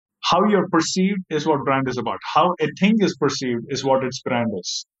how you're perceived is what brand is about. How a thing is perceived is what its brand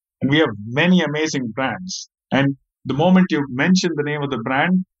is. And we have many amazing brands. And the moment you mention the name of the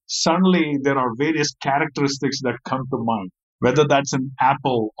brand, suddenly there are various characteristics that come to mind, whether that's an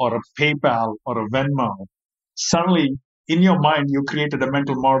Apple or a PayPal or a Venmo. Suddenly, in your mind, you created a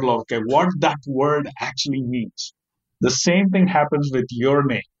mental model of, okay, what that word actually means. The same thing happens with your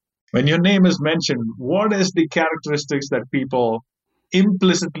name. When your name is mentioned, what is the characteristics that people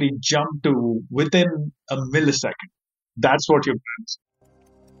implicitly jump to within a millisecond? That's what your brand is.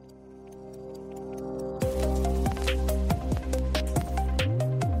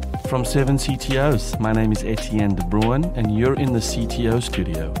 From 7 CTOs, my name is Etienne de Bruin, and you're in the CTO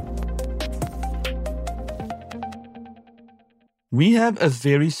studio. We have a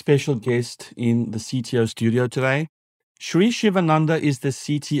very special guest in the CTO studio today. Shivananda is the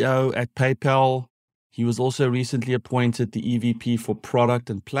CTO at PayPal. He was also recently appointed the EVP for Product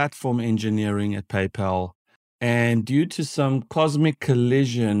and Platform Engineering at PayPal. And due to some cosmic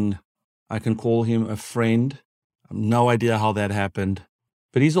collision, I can call him a friend. I have no idea how that happened.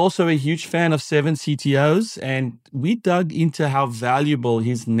 But he's also a huge fan of 7 CTOs, and we dug into how valuable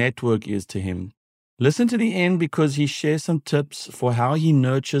his network is to him. Listen to the end because he shares some tips for how he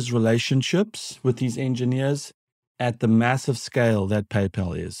nurtures relationships with his engineers at the massive scale that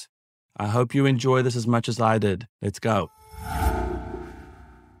PayPal is. I hope you enjoy this as much as I did. Let's go.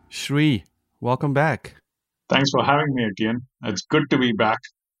 Shri, welcome back. Thanks for having me, Etienne. It's good to be back.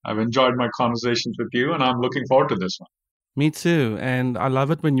 I've enjoyed my conversations with you, and I'm looking forward to this one. Me too. And I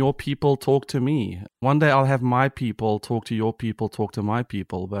love it when your people talk to me. One day I'll have my people talk to your people, talk to my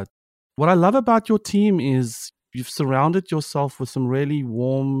people. But what I love about your team is you've surrounded yourself with some really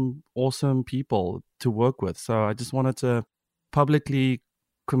warm, awesome people to work with. So I just wanted to publicly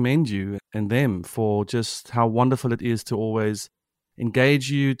commend you and them for just how wonderful it is to always engage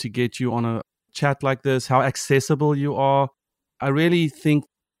you, to get you on a chat like this, how accessible you are. I really think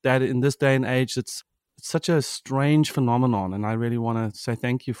that in this day and age, it's such a strange phenomenon, and I really want to say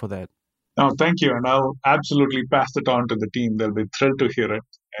thank you for that. No, thank you, and I'll absolutely pass it on to the team. They'll be thrilled to hear it.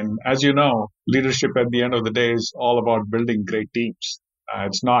 And as you know, leadership at the end of the day is all about building great teams.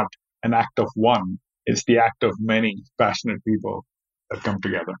 It's not an act of one. It's the act of many passionate people that come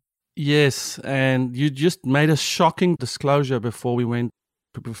together. Yes, and you just made a shocking disclosure before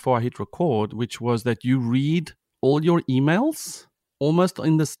I hit record, which was that you read all your emails almost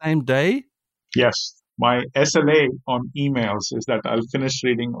in the same day. Yes. My SLA on emails is that I'll finish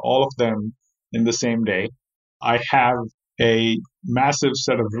reading all of them in the same day. I have a massive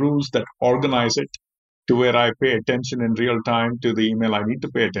set of rules that organize it to where I pay attention in real time to the email I need to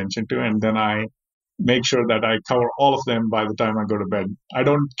pay attention to, and then I make sure that I cover all of them by the time I go to bed. I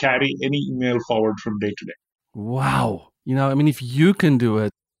don't carry any email forward from day to day. Wow. If you can do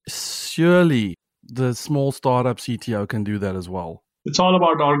it, surely the small startup CTO can do that as well. It's all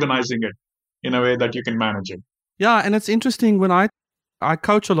about organizing it in a way that you can manage it. Yeah, and it's interesting when I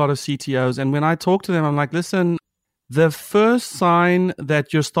coach a lot of CTOs, and when I talk to them, I'm like, listen, the first sign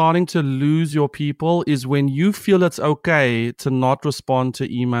that you're starting to lose your people is when you feel it's okay to not respond to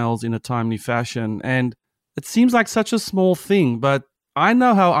emails in a timely fashion. And it seems like such a small thing, but I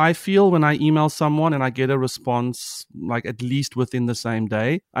know how I feel when I email someone and I get a response like at least within the same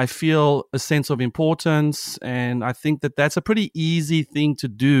day. I feel a sense of importance, and I think that that's a pretty easy thing to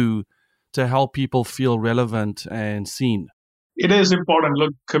do to help people feel relevant and seen. It is important.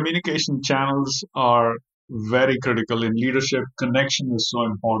 Look, communication channels are very critical in leadership. Connection is so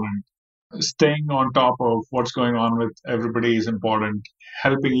important. Staying on top of what's going on with everybody is important.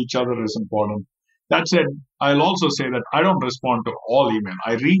 Helping each other is important. That said, I'll also say that I don't respond to all email.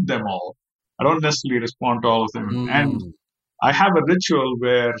 I read them all. I don't necessarily respond to all of them. And I have a ritual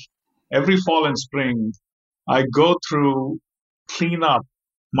where every fall and spring, I go through, clean up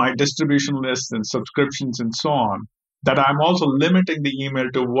my distribution lists and subscriptions and so on, that I'm also limiting the email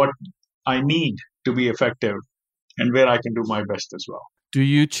to what I need to be effective and where I can do my best as well. Do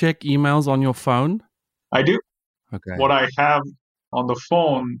you check emails on your phone? I do. Okay. What I have on the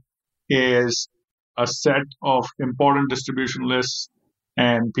phone is a set of important distribution lists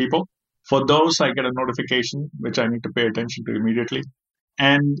and people. For those, I get a notification, which I need to pay attention to immediately.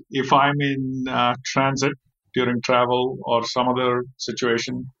 And if I'm in transit during travel or some other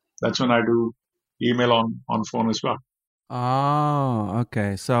situation, that's when I do email on phone as well. Oh,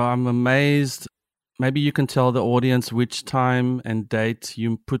 okay. So I'm amazed. Maybe you can tell the audience which time and date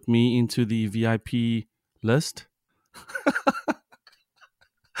you put me into the VIP list.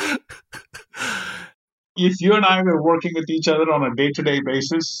 If you and I were working with each other on a day-to-day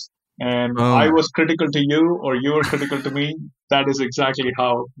basis and I Oh, was critical to you or you were critical to me, that is exactly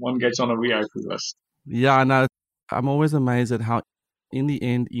how one gets on a VIP list. yeah, I know. I'm always amazed at how, in the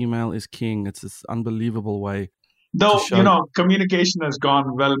end, email is king. It's this unbelievable way to Though, show. communication has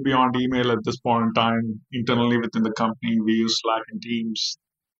gone well beyond email at this point in time. Internally within the company, we use Slack and Teams.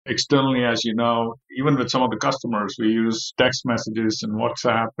 Externally, as you know, even with some of the customers, we use text messages and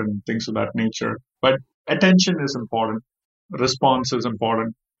WhatsApp and things of that nature. But attention is important, response is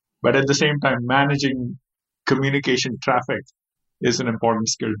important. But at the same time, managing communication traffic is an important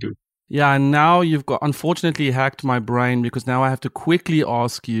skill too. Yeah, and now you've got unfortunately hacked my brain because now I have to quickly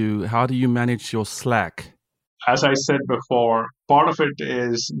ask you, how do you manage your Slack? As I said before, part of it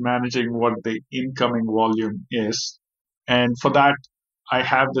is managing what the incoming volume is. And for that, I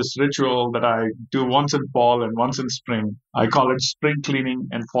have this ritual that I do once in fall and once in spring. I call it spring cleaning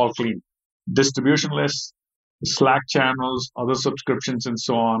and fall clean. Distribution lists, Slack channels, other subscriptions, and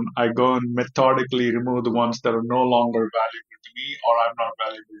so on. I go and methodically remove the ones that are no longer valuable to me or I'm not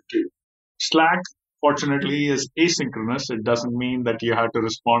valuable to. Slack, fortunately, is asynchronous. It doesn't mean that you have to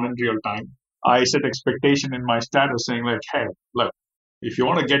respond in real time. I set expectation in my status saying like, hey, look, if you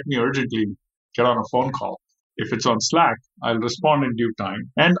want to get me urgently, get on a phone call. If it's on Slack, I'll respond in due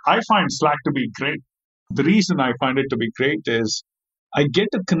time. And I find Slack to be great. The reason I find it to be great is I get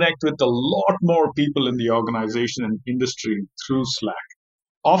to connect with a lot more people in the organization and industry through Slack.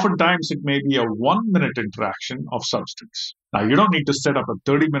 Oftentimes, it may be a 1 minute interaction of substance. Now, you don't need to set up a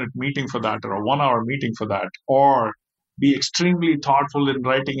 30-minute meeting for that or a 1 hour meeting for that, or be extremely thoughtful in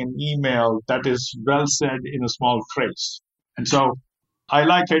writing an email that is well said in a small phrase. And so I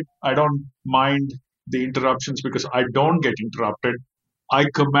like it. I don't mind the interruptions because I don't get interrupted. I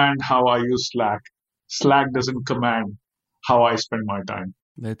command how I use Slack. Slack doesn't command how I spend my time.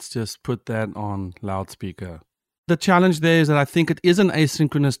 Let's just put that on loudspeaker. The challenge there is that I think it is an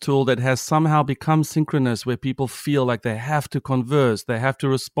asynchronous tool that has somehow become synchronous where people feel like they have to converse, they have to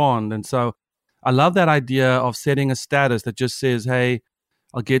respond. And so I love that idea of setting a status that just says, hey,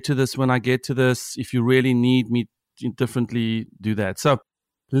 I'll get to this when I get to this. If you really need me differently, do that. So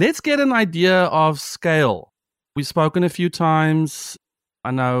let's get an idea of scale. We've spoken a few times.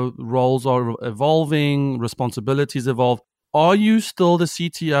 I know roles are evolving, responsibilities evolve. Are you still the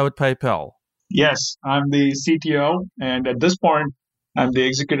CTO at PayPal? Yes, I'm the CTO, and at this point, I'm the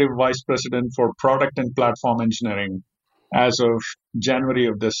Executive Vice President for Product and Platform Engineering as of January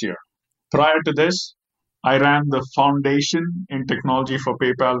of this year. Prior to this, I ran the foundation in technology for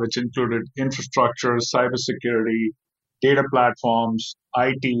PayPal, which included infrastructure, cybersecurity, data platforms,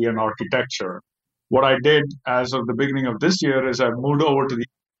 IT, and architecture. What I did as of the beginning of this year is I moved over to the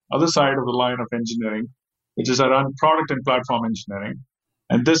other side of the line of engineering, which is I run product and platform engineering.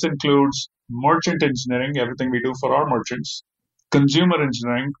 And this includes merchant engineering, everything we do for our merchants, consumer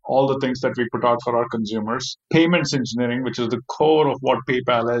engineering, all the things that we put out for our consumers, payments engineering, which is the core of what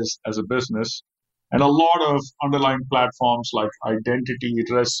PayPal is as a business, and a lot of underlying platforms like identity,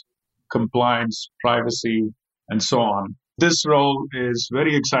 risk, compliance, privacy, and so on. This role is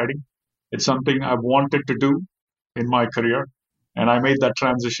very exciting. It's something I've wanted to do in my career, and I made that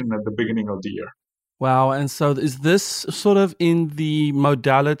transition at the beginning of the year. Wow. And so is this sort of in the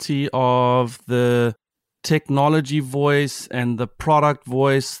modality of the technology voice and the product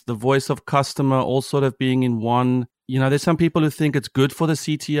voice, the voice of customer, all sort of being in one? There's some people who think it's good for the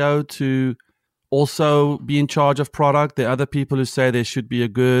CTO to also be in charge of product. There are other people who say there should be a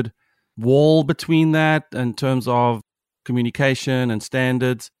good wall between that in terms of communication and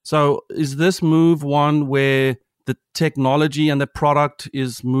standards. So is this move one where the technology and the product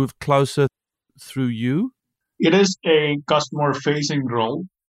is moved closer through you? It is a customer facing role.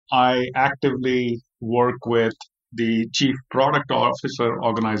 I actively work with the chief product officer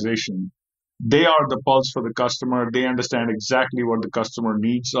organization. They are the pulse for the customer. They understand exactly what the customer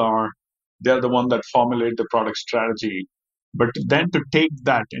needs are. They're the one that formulate the product strategy. But then to take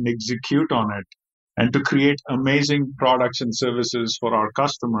that and execute on it and to create amazing products and services for our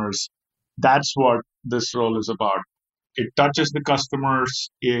customers, that's what this role is about. It touches the customers.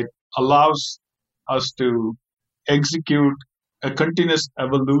 It allows us to execute a continuous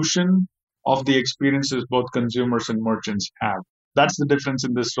evolution of the experiences both consumers and merchants have. That's the difference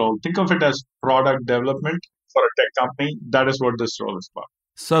in this role. Think of it as product development for a tech company. That is what this role is about.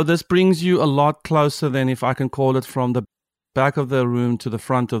 So this brings you a lot closer than, if I can call it, from the back of the room to the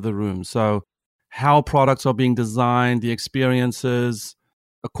front of the room. So how products are being designed, the experiences,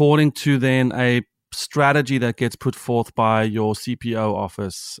 according to then a strategy that gets put forth by your CPO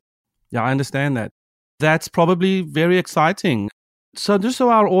office. Yeah, I understand that. That's probably very exciting. So just so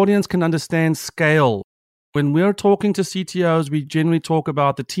our audience can understand scale, When we're talking to CTOs, we generally talk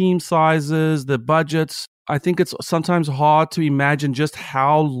about the team sizes, the budgets. I think it's sometimes hard to imagine just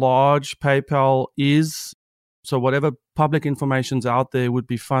how large PayPal is. So whatever public information's out there would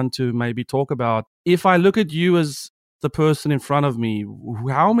be fun to maybe talk about. If I look at you as the person in front of me,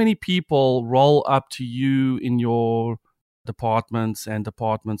 how many people roll up to you in your departments and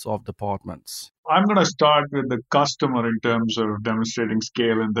departments of departments? I'm going to start with the customer in terms of demonstrating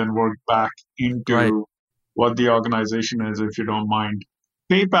scale and then work back Great. into what the organization is, if you don't mind.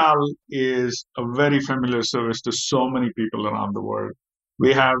 PayPal is a very familiar service to so many people around the world.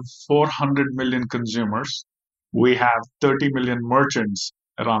 We have 400 million consumers. We have 30 million merchants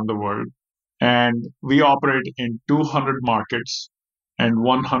around the world. And we operate in 200 markets and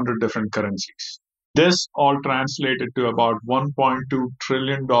 100 different currencies. This all translated to about $1.2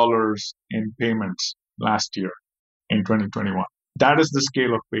 trillion in payments last year in 2021. That is the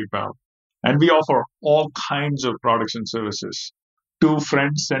scale of PayPal. And we offer all kinds of products and services. Two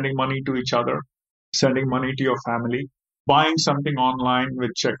friends sending money to each other, sending money to your family, buying something online with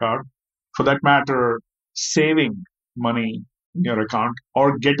checkout, for that matter, saving money in your account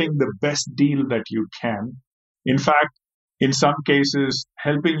or getting the best deal that you can. In fact, in some cases,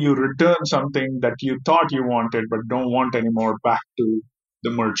 helping you return something that you thought you wanted but don't want anymore back to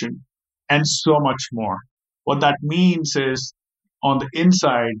the merchant, and so much more. What that means is on the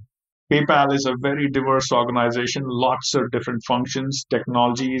inside, PayPal is a very diverse organization, lots of different functions,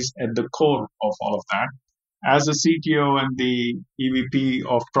 technologies at the core of all of that. As a CTO and the EVP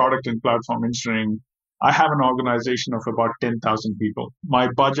of product and platform engineering, I have an organization of about 10,000 people. My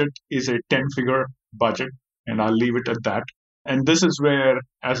budget is a 10-figure budget, and I'll leave it at that. And this is where,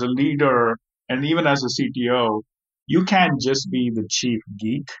 as a leader and even as a CTO, you can't just be the chief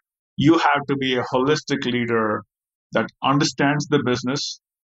geek. You have to be a holistic leader that understands the business,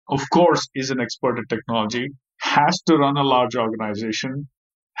 of course, is an expert at technology, has to run a large organization,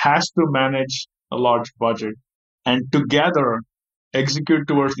 has to manage a large budget, and together execute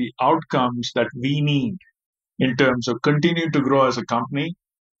towards the outcomes that we need in terms of continuing to grow as a company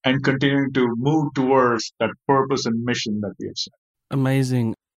and continuing to move towards that purpose and mission that we have set.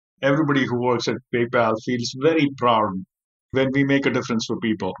 Amazing. Everybody who works at PayPal feels very proud when we make a difference for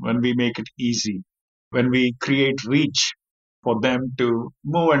people, when we make it easy, when we create reach for them to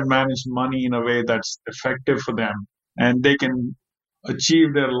move and manage money in a way that's effective for them and they can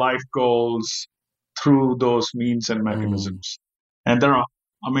achieve their life goals through those means and mechanisms. And there are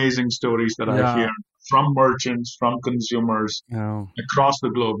amazing stories that I Yeah. hear from merchants, from consumers Yeah. across the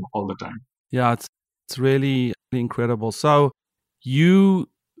globe all the time. Yeah, it's really incredible. So you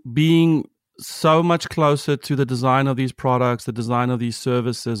being so much closer to the design of these products, the design of these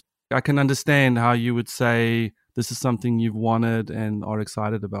services, I can understand how you would say this is something you've wanted and are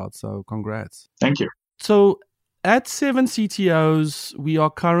excited about. So congrats. Thank you. So at 7 CTOs, we are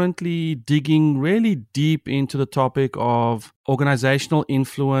currently digging really deep into the topic of organizational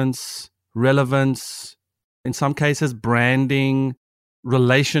influence, relevance, in some cases, branding,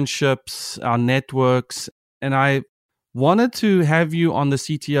 relationships, our networks. And I wanted to have you on the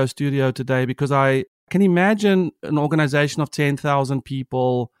CTO studio today because I can imagine an organization of 10,000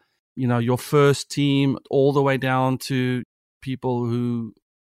 people, you know, your first team, all the way down to people who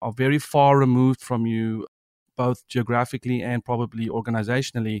are very far removed from you, both geographically and probably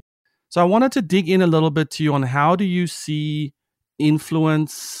organizationally. So I wanted to dig in a little bit to you on how do you see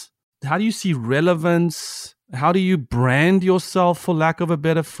influence? How do you see relevance? How do you brand yourself, for lack of a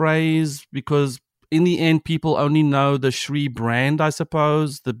better phrase? Because in the end, people only know the Shri brand, I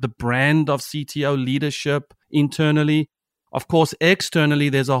suppose, the brand of CTO leadership internally. Of course, externally,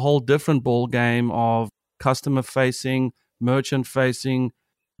 there's a whole different ball game of customer facing, merchant facing,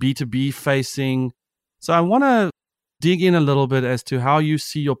 B2B facing. So I want to dig in a little bit as to how you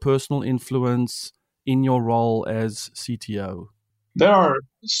see your personal influence in your role as CTO. There are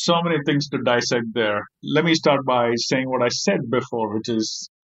so many things to dissect there. Let me start by saying what I said before, which is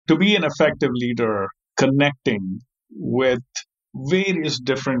to be an effective leader, connecting with various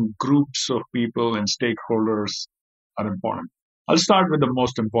different groups of people and stakeholders are important. I'll start with the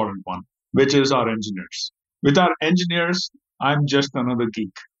most important one, which is our engineers. With our engineers, I'm just another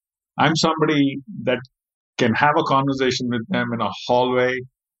geek. I'm somebody that can have a conversation with them in a hallway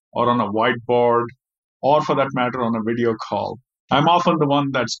or on a whiteboard or for that matter on a video call. I'm often the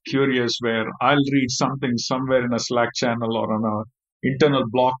one that's curious where I'll read something somewhere in a Slack channel or on a internal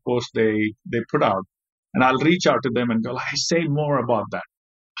blog post they put out, and I'll reach out to them and go, "I say more about that.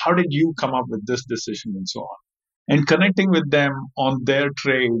 How did you come up with this decision?" and so on. And connecting with them on their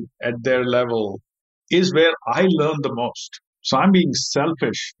trade at their level is where I learn the most. So I'm being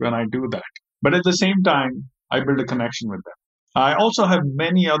selfish when I do that. But at the same time, I build a connection with them. I also have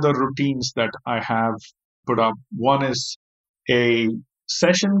many other routines that I have put up. One is a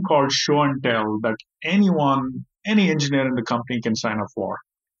session called show and tell that anyone, any engineer in the company can sign up for.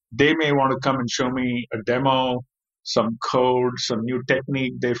 They may want to come and show me a demo, some code, some new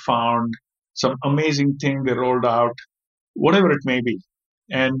technique they found, some amazing thing they rolled out, whatever it may be.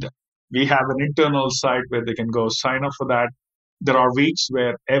 And we have an internal site where they can go sign up for that. There are weeks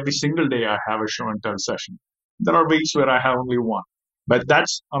where every single day I have a show and tell session. There are weeks where I have only one. But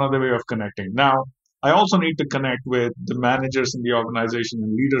that's another way of connecting. Now, I also need to connect with the managers in the organization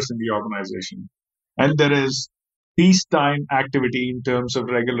and leaders in the organization. And there is peacetime activity in terms of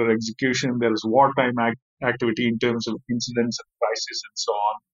regular execution. There is wartime activity in terms of incidents and crises and so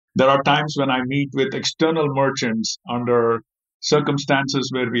on. There are times when I meet with external merchants under circumstances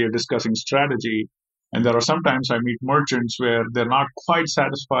where we are discussing strategy. And there are sometimes I meet merchants where they're not quite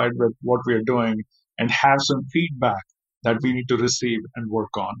satisfied with what we are doing and have some feedback that we need to receive and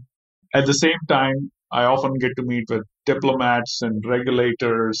work on. At the same time, I often get to meet with diplomats and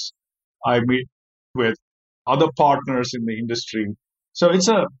regulators. I meet with other partners in the industry. So it's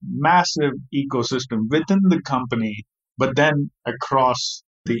a massive ecosystem within the company, but then across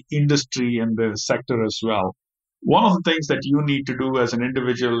the industry and the sector as well. One of the things that you need to do as an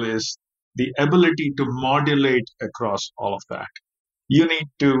individual is the ability to modulate across all of that. You need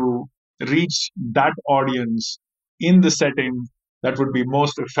to reach that audience in the setting that would be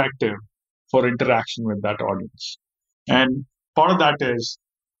most effective for interaction with that audience. And part of that is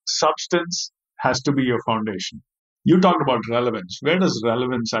substance has to be your foundation. You talked about relevance. Where does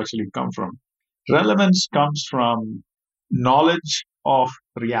relevance actually come from? Relevance comes from knowledge of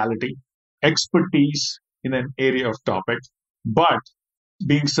reality, expertise in an area of topic, but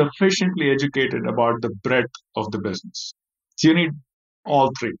being sufficiently educated about the breadth of the business. So you need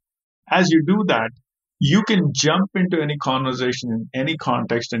all three. As you do that, you can jump into any conversation in any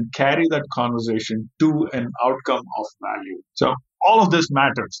context and carry that conversation to an outcome of value. So all of this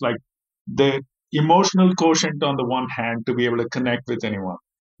matters, like the emotional quotient on the one hand to be able to connect with anyone.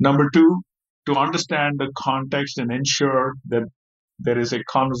 Number two, to understand the context and ensure that there is a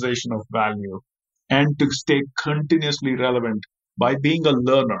conversation of value and to stay continuously relevant by being a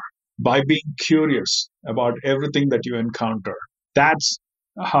learner, by being curious about everything that you encounter. That's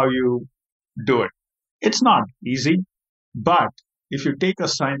how you do it. It's not easy, but if you take a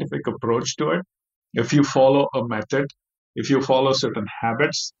scientific approach to it, if you follow a method, if you follow certain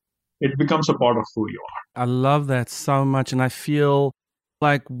habits, it becomes a part of who you are. I love that so much. And I feel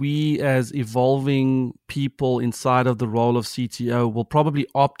like we as evolving people inside of the role of CTO will probably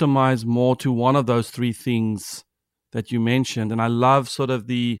optimize more to one of those three things that you mentioned. And I love sort of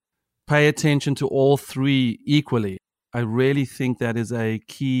the pay attention to all three equally. I really think that is a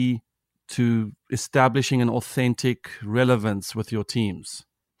key to establishing an authentic relevance with your teams.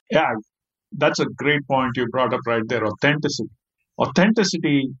 Yeah, that's a great point you brought up right there. Authenticity.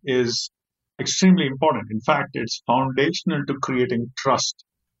 Authenticity is extremely important. In fact, it's foundational to creating trust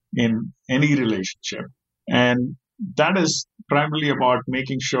in any relationship. And that is primarily about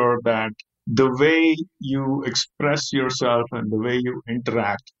making sure that the way you express yourself and the way you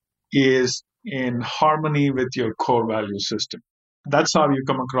interact is in harmony with your core value system. That's how you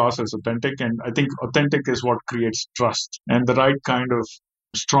come across as authentic. And I think authentic is what creates trust and the right kind of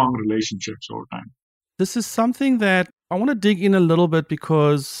strong relationships over time. This is something that I want to dig in a little bit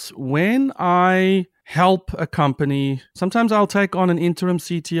because when I help a company, sometimes I'll take on an interim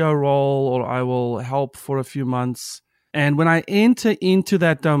CTO role or I will help for a few months. And when I enter into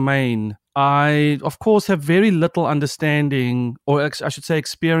that domain, I, of course, have very little understanding, or I should say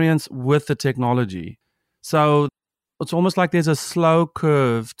experience with the technology. So it's almost like there's a slow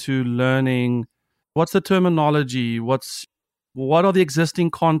curve to learning what's the terminology, what are the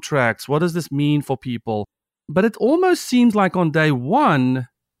existing contracts, what does this mean for people. But it almost seems like on day one,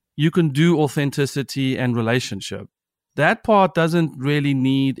 you can do authenticity and relationship. That part doesn't really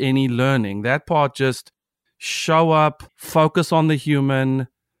need any learning. That part just show up, focus on the human,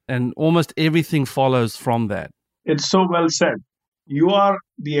 and almost everything follows from that. It's so well said. You are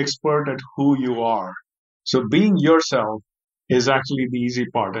the expert at who you are. So being yourself is actually the easy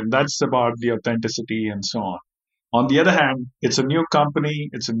part, and that's about the authenticity and so on. On the other hand, it's a new company,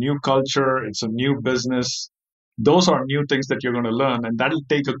 it's a new culture, it's a new business. Those are new things that you're going to learn, and that'll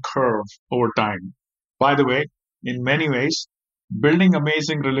take a curve over time. By the way, in many ways, building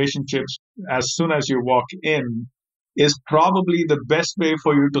amazing relationships as soon as you walk in is probably the best way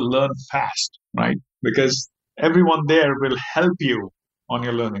for you to learn fast, right? Because everyone there will help you on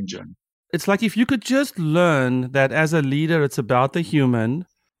your learning journey. It's like if you could just learn that as a leader, it's about the human,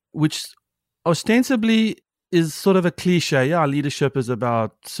 which ostensibly is sort of a cliche. Yeah, leadership is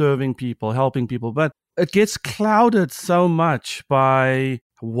about serving people, helping people, but it gets clouded so much by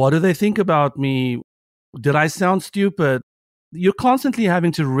what do they think about me? Did I sound stupid? You're constantly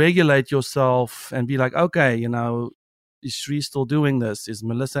having to regulate yourself and be like, okay, is Shri still doing this? Is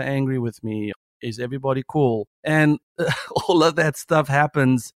Melissa angry with me? Is everybody cool? And all of that stuff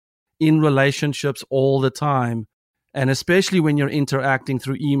happens in relationships all the time. And especially when you're interacting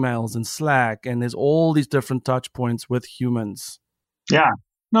through emails and Slack, and there's all these different touch points with humans. Yeah.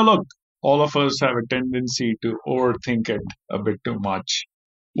 No, look, all of us have a tendency to overthink it a bit too much.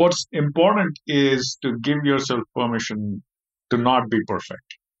 What's important is to give yourself permission to not be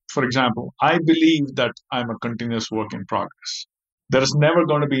perfect. For example, I believe that I'm a continuous work in progress. There's never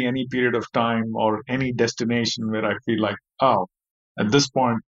going to be any period of time or any destination where I feel like, oh, at this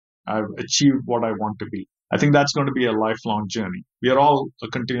point, I've achieved what I want to be. I think that's going to be a lifelong journey. We are all a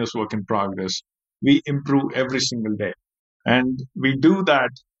continuous work in progress. We improve every single day. And we do that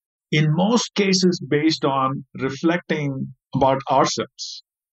in most cases based on reflecting about ourselves,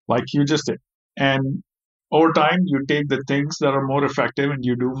 like you just did. And over time, you take the things that are more effective and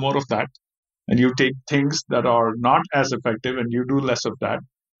you do more of that. And you take things that are not as effective and you do less of that.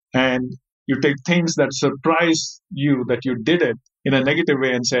 And you take things that surprise you that you did it in a negative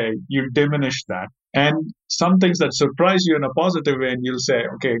way and say, you diminish that. And some things that surprise you in a positive way and you'll say,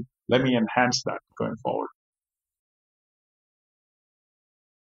 okay, let me enhance that going forward.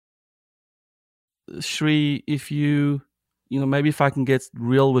 Shri, if maybe if I can get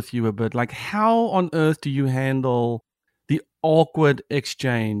real with you a bit, like how on earth do you handle the awkward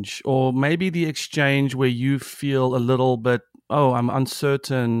exchange, or maybe the exchange where you feel a little bit, oh, I'm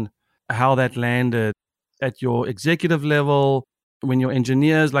uncertain how that landed at your executive level, when your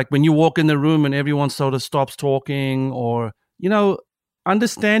engineers, like when you walk in the room and everyone sort of stops talking, or,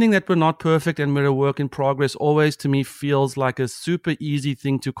 understanding that we're not perfect and we're a work in progress always to me feels like a super easy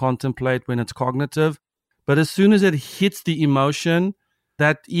thing to contemplate when it's cognitive. But as soon as it hits the emotion,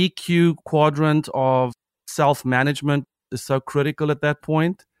 that EQ quadrant of self-management is so critical at that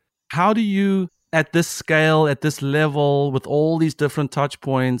point. How do you, at this scale, at this level, with all these different touch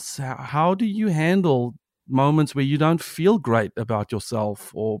points, how do you handle moments where you don't feel great about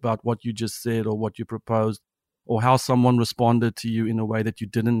yourself or about what you just said or what you proposed, or how someone responded to you in a way that you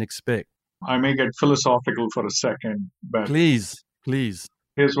didn't expect? I may get philosophical for a second, but Please, please.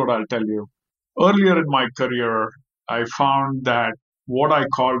 here's what I'll tell you. Earlier in my career, I found that what I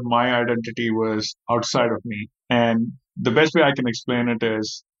called my identity was outside of me. And the best way I can explain it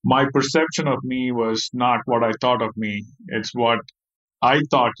is my perception of me was not what I thought of me, it's what I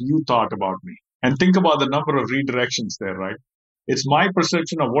thought you thought about me. And think about the number of redirections there, right? It's my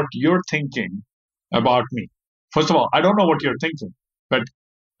perception of what you're thinking about me. First of all, I don't know what you're thinking, but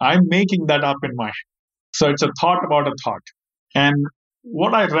I'm making that up in my head. So it's a thought about a thought. And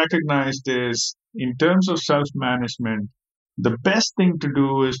what I recognized is in terms of self management, the best thing to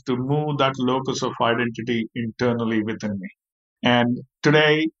do is to move that locus of identity internally within me. And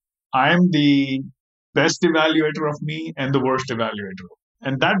today, I'm the best evaluator of me and the worst evaluator.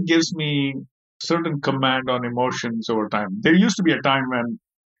 And that gives me certain command on emotions over time. There used to be a time when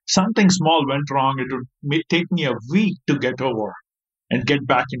something small went wrong, it would take me a week to get over and get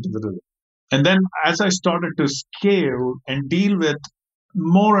back into the rhythm. And then as I started to scale and deal with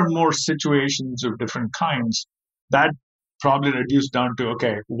more and more situations of different kinds, that probably reduced down to,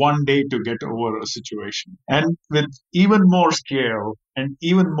 okay, one day to get over a situation. And with even more scale and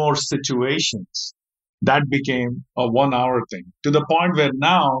even more situations, that became a 1 hour thing to the point where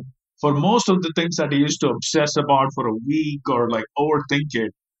now, for most of the things that I used to obsess about for a week or like overthink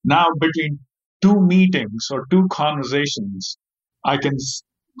it, now between two meetings or two conversations, I can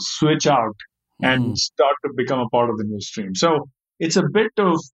switch out and Mm. start to become a part of the new stream. So it's a bit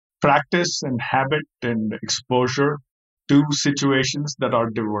of practice and habit and exposure to situations that are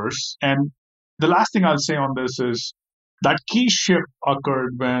diverse. And the last thing I'll say on this is that key shift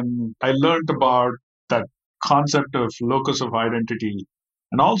occurred when I learned about that concept of locus of identity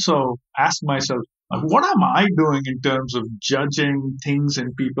and also asked myself, what am I doing in terms of judging things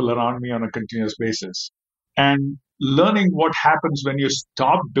and people around me on a continuous basis? And learning what happens when you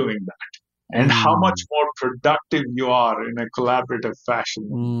stop doing that and how much Mm. more productive you are in a collaborative fashion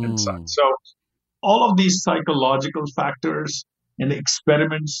and such. Mm. So all of these psychological factors and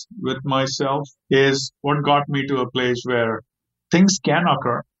experiments with myself is what got me to a place where things can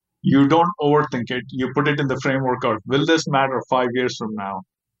occur. You don't overthink it. You put it in the framework of, will this matter 5 years from now?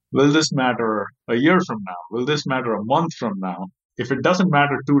 Will this matter a year from now? Will this matter a month from now? If it doesn't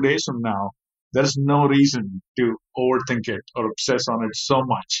matter 2 days from now, there's no reason to overthink it or obsess on it so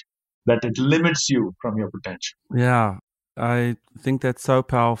much. that it limits you from your potential. Yeah, I think that's so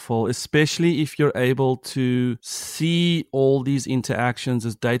powerful, especially if you're able to see all these interactions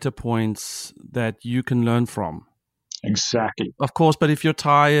as data points that you can learn from. Exactly. Of course, but if you're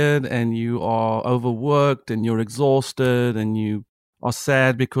tired and you are overworked and you're exhausted and you are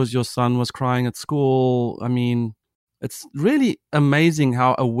sad because your son was crying at school, I mean, it's really amazing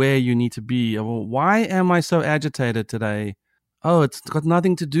how aware you need to be. Well, why am I so agitated today? Oh, it's got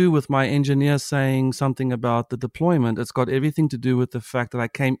nothing to do with my engineer saying something about the deployment. It's got everything to do with the fact that I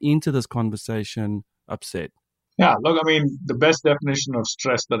came into this conversation upset. Yeah, look, I mean, the best definition of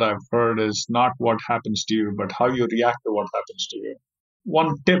stress that I've heard is not what happens to you, but how you react to what happens to you.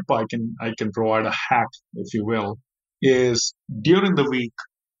 One tip I can provide, a hack, if you will, is during the week,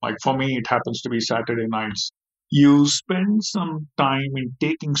 like for me, it happens to be Saturday nights, you spend some time in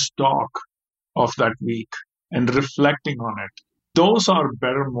taking stock of that week and reflecting on it. Those are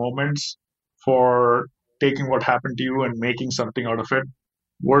better moments for taking what happened to you and making something out of it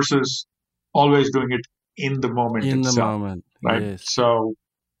versus always doing it in the moment In the itself, moment, right? yes. So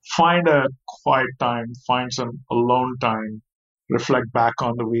find a quiet time, find some alone time, reflect back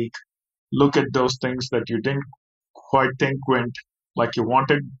on the week, look at those things that you didn't quite think went like you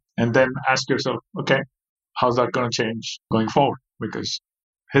wanted, and then ask yourself, okay, how's that going to change going forward? Because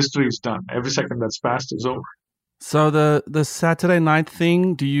history is done. Every second that's passed is over. So the Saturday night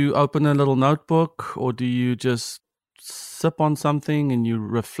thing, do you open a little notebook or do you just sip on something and you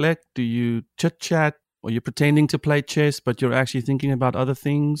reflect? Do you chit chat or you're pretending to play chess but you're actually thinking about other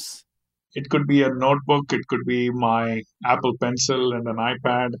things? It could be a notebook, it could be my Apple Pencil and an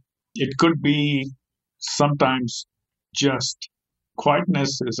iPad. It could be sometimes just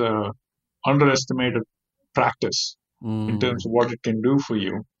quietness is a underestimated practice in terms Mm. of what it can do for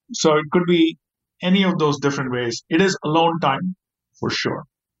you. So it could be any of those different ways. It is alone time for sure.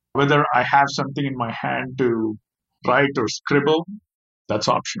 Whether I have something in my hand to write or scribble, that's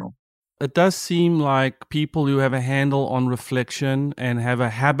optional. It does seem like people who have a handle on reflection and have a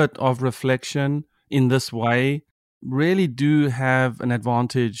habit of reflection in this way really do have an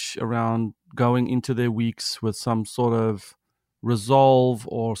advantage around going into their weeks with some sort of resolve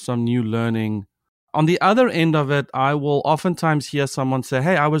or some new learning. On the other end of it, I will oftentimes hear someone say,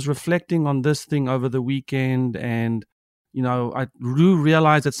 "Hey, I was reflecting on this thing over the weekend and I do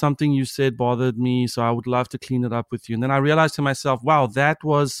realize that something you said bothered me, so I would love to clean it up with you." And then I realized to myself, wow, that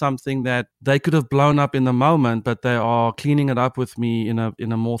was something that they could have blown up in the moment, but they are cleaning it up with me in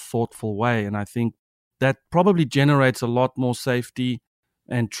a more thoughtful way. And I think that probably generates a lot more safety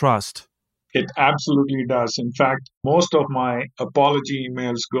and trust. It absolutely does. In fact, most of my apology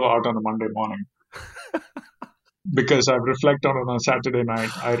emails go out on a Monday morning because I've reflected on it on Saturday night.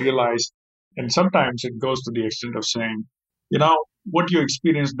 I realized, and sometimes it goes to the extent of saying, what you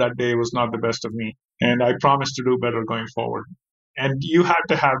experienced that day was not the best of me, and I promise to do better going forward. And you have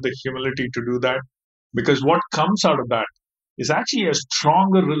to have the humility to do that because what comes out of that is actually a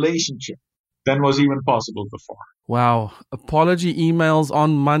stronger relationship than was even possible before. Wow. Apology emails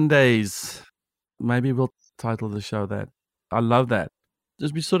on Mondays. Maybe we'll title the show that. I love that.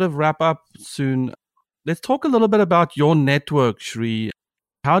 As we sort of wrap up soon, let's talk a little bit about your network, Shri.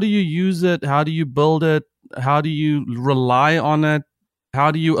 How do you use it? How do you build it? How do you rely on it?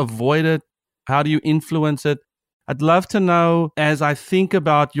 How do you avoid it? How do you influence it? I'd love to know, as I think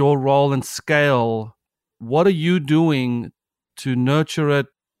about your role and scale, what are you doing to nurture it,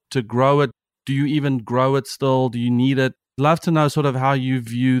 to grow it? Do you even grow it still? Do you need it? Love to know sort of how you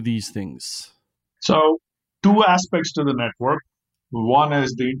view these things. So, two aspects to the network. One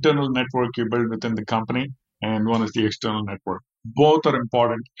is the internal network you build within the company, and one is the external network. Both are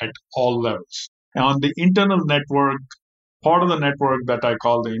important at all levels. And on the internal network, part of the network that I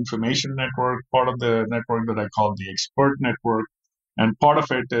call the information network, part of the network that I call the expert network, and part of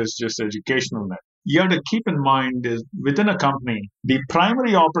it is just educational network. You have to keep in mind is within a company, the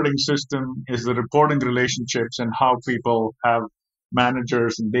primary operating system is the reporting relationships and how people have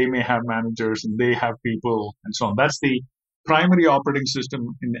managers and they may have managers and they have people and so on. That's the primary operating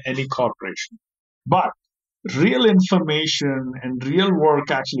system in any corporation. But real information and real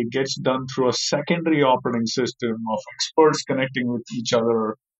work actually gets done through a secondary operating system of experts connecting with each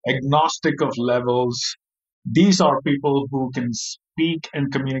other, agnostic of levels. These are people who can speak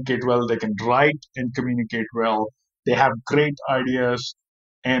and communicate well, they can write and communicate well, they have great ideas,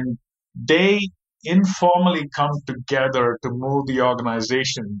 and they informally come together to move the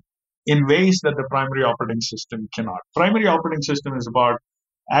organization in ways that the primary operating system cannot. Primary operating system is about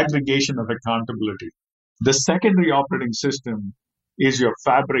aggregation of accountability. The secondary operating system is your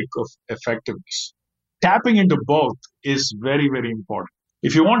fabric of effectiveness. Tapping into both is very, very important.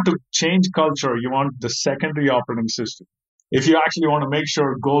 If you want to change culture, you want the secondary operating system. If you actually want to make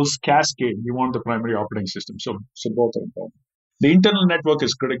sure goals cascade, you want the primary operating system. So both are important. The internal network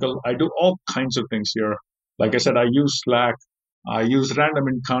is critical. I do all kinds of things here. Like I said, I use Slack. I use random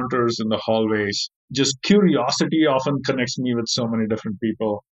encounters in the hallways. Just curiosity often connects me with so many different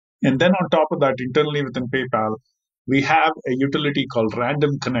people. And then on top of that, internally within PayPal, we have a utility called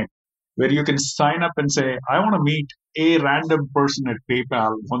Random Connect, where you can sign up and say, I want to meet a random person at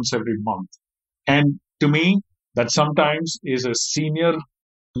PayPal once every month. And to me, that sometimes is a senior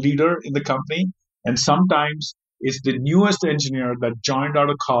leader in the company, and sometimes it's the newest engineer that joined out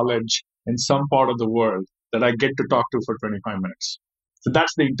of college in some part of the world that I get to talk to for 25 minutes. So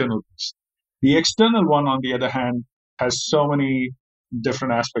that's the internal piece. The external one, on the other hand, has so many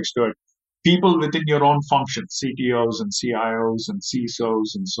different aspects to it. People within your own function, CTOs and CIOs and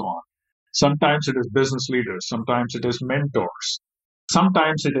CISOs and so on. Sometimes it is business leaders, sometimes it is mentors,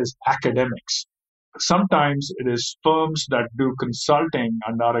 sometimes it is academics, sometimes it is firms that do consulting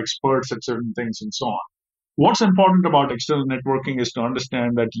and are experts at certain things and so on. What's important about external networking is to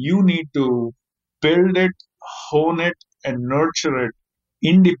understand that you need to build it, hone it, and nurture it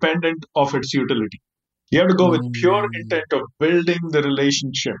independent of its utility. You have to go with pure Mm. intent of building the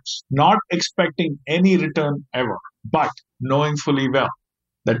relationships, not expecting any return ever, but knowing fully well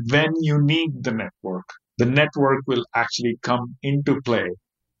that when you need the network will actually come into play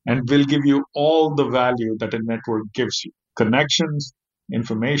and will give you all the value that a network gives you: connections,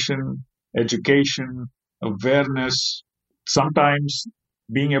 information, education, awareness, sometimes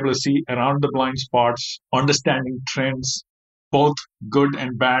being able to see around the blind spots, understanding trends, both good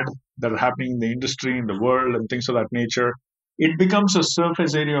and bad, that are happening in the industry, in the world, and things of that nature. It becomes a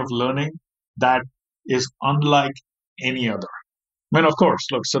surface area of learning that is unlike any other. I mean, of course,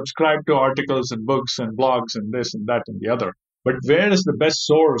 look, subscribe to articles and books and blogs and this and that and the other. But where is the best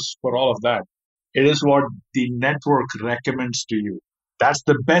source for all of that? It is what the network recommends to you. That's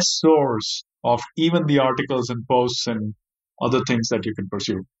the best source of even the articles and posts and other things that you can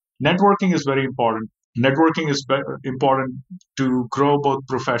pursue. Networking is very important. Networking is important to grow both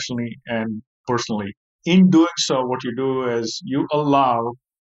professionally and personally. In doing so, what you do is you allow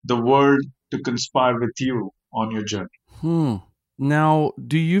the world to conspire with you on your journey. Hmm. Now,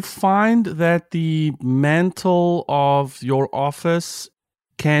 do you find that the mantle of your office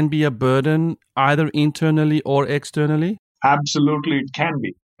can be a burden either internally or externally? Absolutely, it can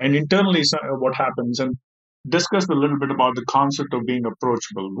be. And internally, what happens, and discuss a little bit about the concept of being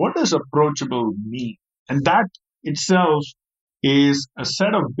approachable. What does approachable mean? And that itself is a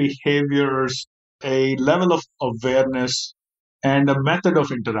set of behaviors, a level of awareness, and a method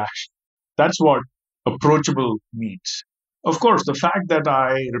of interaction. That's what approachable means. Of course, the fact that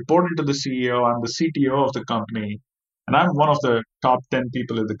I report into the CEO, I'm the CTO of the company, and I'm one of the top 10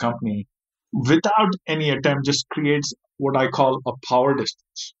 people in the company, without any attempt, just creates what I call a power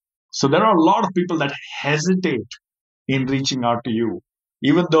distance. So there are a lot of people that hesitate in reaching out to you,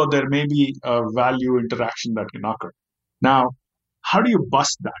 even though there may be a value interaction that can occur. Now, how do you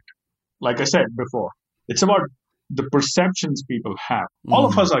bust that? Like I said before, it's about the perceptions people have. All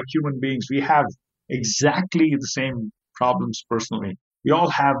of Mm. us are human beings. We have exactly the same problems personally. We all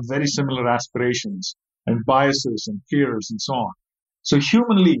have very similar aspirations and biases and fears and so on. So,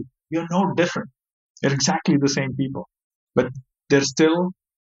 humanly, you're no different. They're exactly the same people, but there's still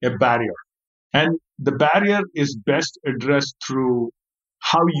a barrier. And the barrier is best addressed through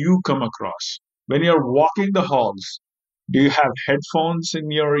how you come across. When you're walking the halls, do you have headphones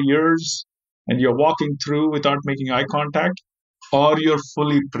in your ears and you're walking through without making eye contact? Or you're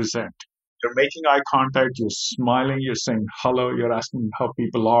fully present? You're making eye contact, you're smiling, you're saying hello, you're asking how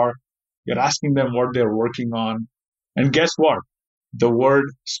people are, you're asking them what they're working on. And guess what? The word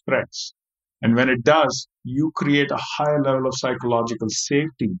spreads. And when it does, you create a high level of psychological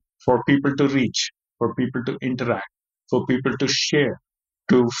safety for people to reach, for people to interact, for people to share,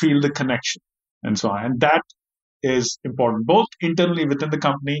 to feel the connection, and so on. And that is important, both internally within the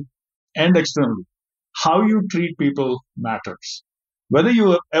company and externally. How you treat people matters. Whether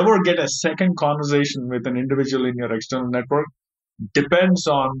you ever get a second conversation with an individual in your external network depends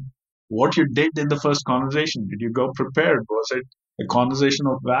on what you did in the first conversation. Did you go prepared? Was it a conversation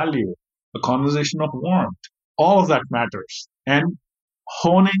of value, a conversation of warmth? All of that matters. And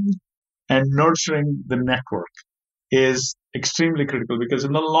honing and nurturing the network is extremely critical, because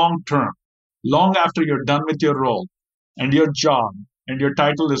in the long term, long after you're done with your role and your job and your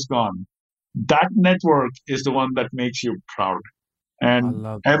title is gone, that network is the one that makes you proud. I And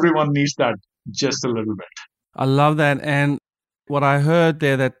love that. everyone needs that just a little bit. I love that. And what I heard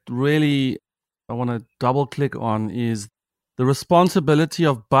there that really I want to double click on is the responsibility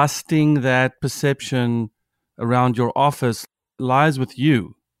of busting that perception around your office lies with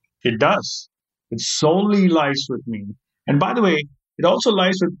you. It does. It solely lies with me. And by the way, it also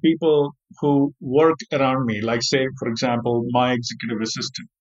lies with people who work around me, like, say, for example, my executive assistant,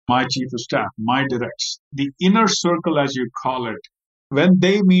 my chief of staff, my directs, the inner circle, as you call it. When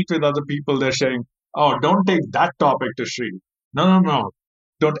they meet with other people, they're saying, oh, don't take that topic to Sri. No, no, no.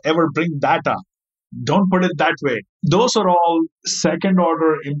 Don't ever bring that up. Don't put it that way. Those are all second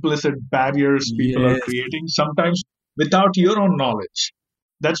order implicit barriers people are Yes. creating, sometimes without your own knowledge.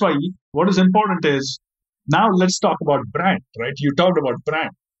 That's why what is important is now let's talk about brand, right? You talked about brand.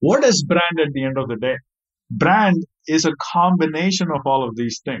 What is brand at the end of the day? Brand is a combination of all of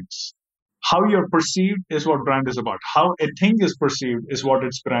these things. How you're perceived is what brand is about. How a thing is perceived is what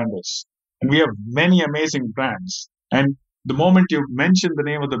its brand is. And we have many amazing brands. And the moment you mention the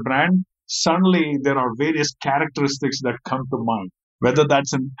name of the brand, suddenly there are various characteristics that come to mind. Whether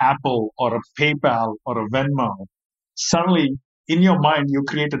that's an Apple or a PayPal or a Venmo, suddenly in your mind you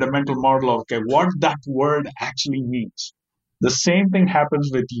created a mental model of, okay, what that word actually means. The same thing happens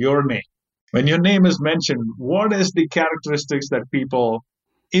with your name. When your name is mentioned, what is the characteristics that people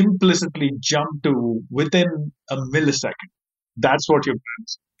implicitly jump to within a millisecond? That's what your brand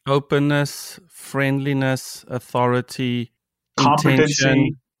is. Openness, friendliness, authority, Competency.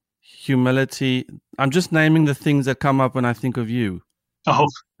 intention, humility. I'm just naming the things that come up when I think of you. Oh,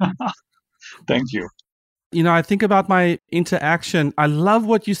 thank you. You know, I think about my interaction. I love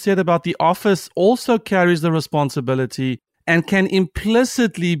what you said about the office also carries the responsibility and can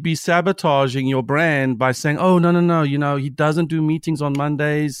implicitly be sabotaging your brand by saying, oh, no, you know, he doesn't do meetings on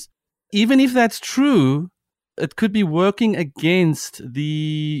Mondays. Even if that's true, it could be working against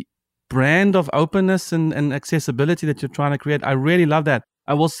the brand of openness and accessibility that you're trying to create. I really love that.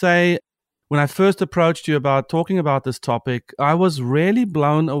 I will say, when I first approached you about talking about this topic, I was really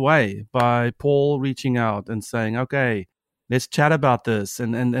blown away by Paul reaching out and saying, okay, let's chat about this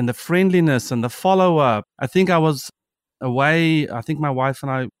and the friendliness and the follow up. I think I was away. I think my wife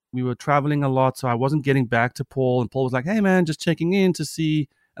and I, we were traveling a lot. So I wasn't getting back to Paul. And Paul was like, hey, man, just checking in to see.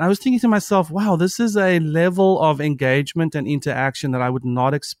 And I was thinking to myself, wow, this is a level of engagement and interaction that I would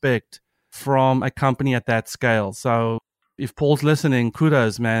not expect from a company at that scale. So if Paul's listening,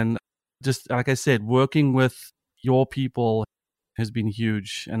 kudos, man. Just like I said, working with your people has been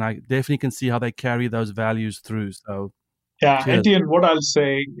huge. And I definitely can see how they carry those values through. So, Yeah, cheers. Etienne, what I'll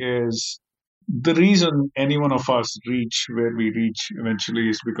say is the reason any one of us reach where we reach eventually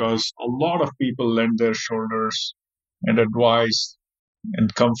is because a lot of people lend their shoulders and advice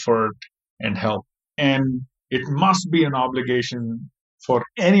and comfort and help. And it must be an obligation for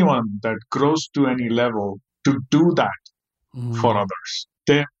anyone that grows to any level to do that for Mm, others.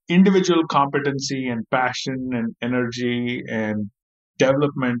 Their individual competency and passion and energy and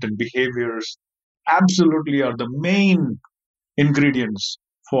development and behaviors absolutely are the main ingredients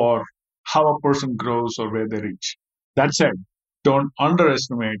for how a person grows or where they reach. That said, don't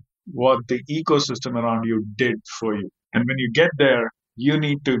underestimate what the ecosystem around you did for you. And when you get there, you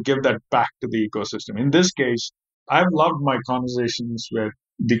need to give that back to the ecosystem. In this case, I've loved my conversations with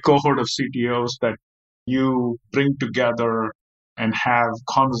the cohort of CTOs that you bring together and have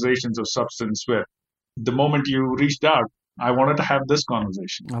conversations of substance with. The moment you reached out, I wanted to have this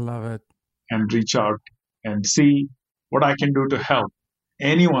conversation I love it. and reach out and see what I can do to help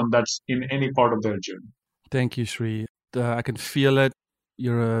anyone that's in any part of their journey. Thank you, Shri. I can feel it.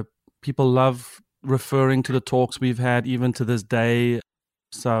 People love referring to the talks we've had even to this day.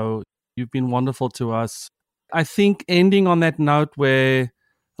 So you've been wonderful to us. I think ending on that note where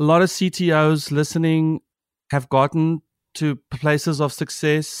a lot of CTOs listening have gotten to places of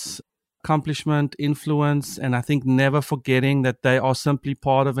success, accomplishment, influence, and I think never forgetting that they are simply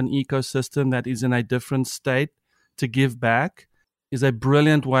part of an ecosystem that is in a different state to give back is a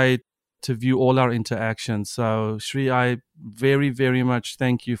brilliant way to view all our interactions. So, Shri, I very, very much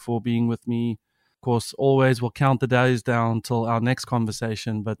thank you for being with me. Of course, always we'll count the days down till our next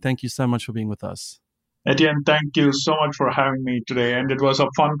conversation, but thank you so much for being with us. Etienne, thank you so much for having me today. And it was a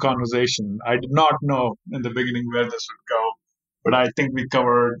fun conversation. I did not know in the beginning where this would go, but I think we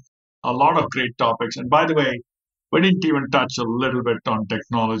covered a lot of great topics. And by the way, we didn't even touch a little bit on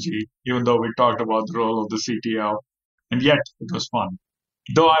technology, even though we talked about the role of the CTO. And yet it was fun.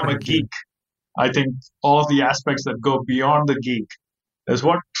 Though I'm a Thank you. geek, I think all of the aspects that go beyond the geek is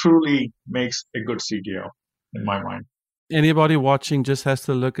what truly makes a good CTO in my mind. Anybody watching just has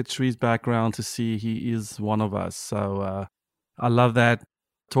to look at Shri's background to see he is one of us. So I love that.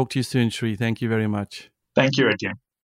 Talk to you soon, Shri. Thank you very much. Thank you, Etienne.